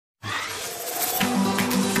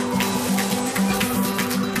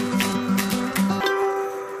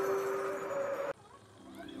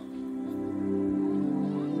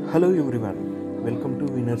Hello everyone, welcome to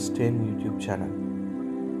Winner's 10 YouTube channel.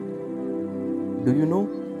 Do you know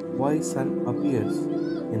why sun appears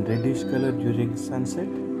in reddish color during sunset?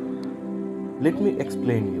 Let me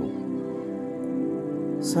explain you.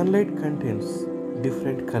 Sunlight contains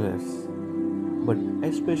different colors, but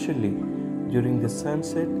especially during the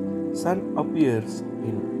sunset, sun appears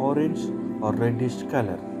in orange or reddish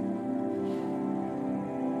color.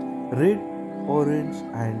 Red, orange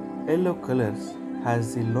and yellow colors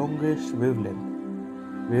has the longest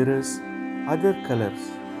wavelength, whereas other colors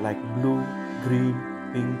like blue, green,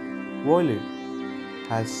 pink, violet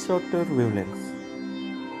has shorter wavelengths.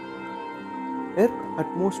 Earth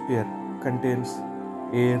atmosphere contains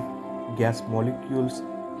air, gas molecules,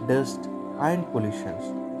 dust and pollutions.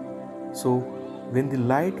 So when the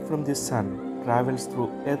light from the sun travels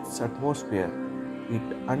through Earth's atmosphere, it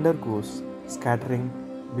undergoes scattering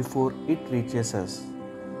before it reaches us.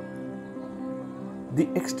 The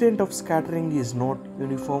extent of scattering is not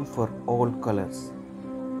uniform for all colors.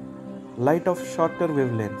 Light of shorter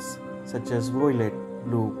wavelengths such as violet,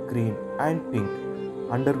 blue, green and pink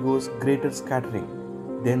undergoes greater scattering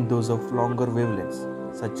than those of longer wavelengths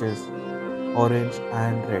such as orange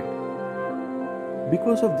and red.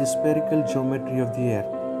 Because of the spherical geometry of the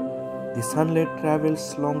Earth, the sunlight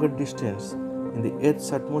travels longer distance in the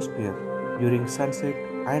Earth's atmosphere during sunset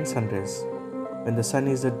and sunrise when the sun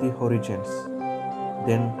is at the horizons,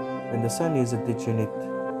 then when the sun is at the zenith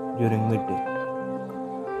during midday.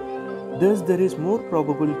 Thus, there is more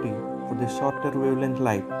probability for the shorter wavelength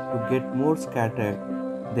light to get more scattered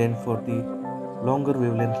than for the longer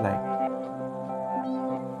wavelength light.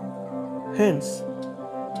 Hence,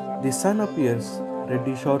 the sun appears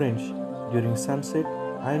reddish-orange during sunset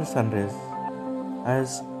and sunrise,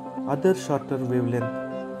 as other shorter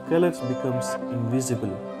wavelength colors becomes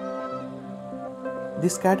invisible. The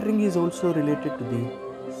scattering is also related to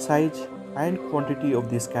the size and quantity of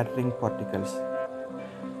the scattering particles.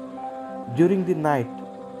 During the night,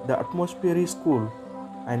 the atmosphere is cool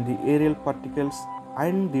and the aerial particles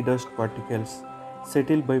and the dust particles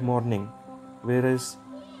settle by morning, whereas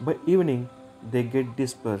by evening they get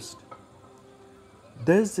dispersed.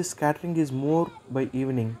 Thus, the scattering is more by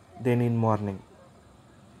evening than in morning.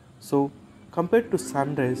 So, compared to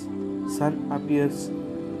sunrise, sun appears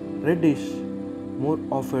reddish more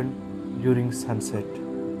often during sunset.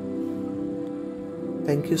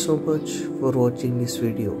 Thank you so much for watching this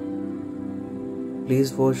video.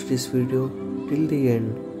 Please watch this video till the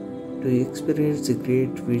end to experience the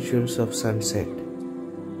great visuals of sunset.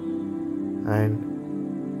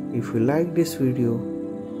 And if you like this video,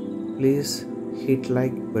 please hit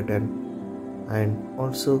like button and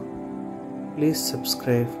also please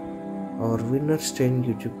subscribe our Winner's 10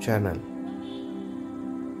 YouTube channel.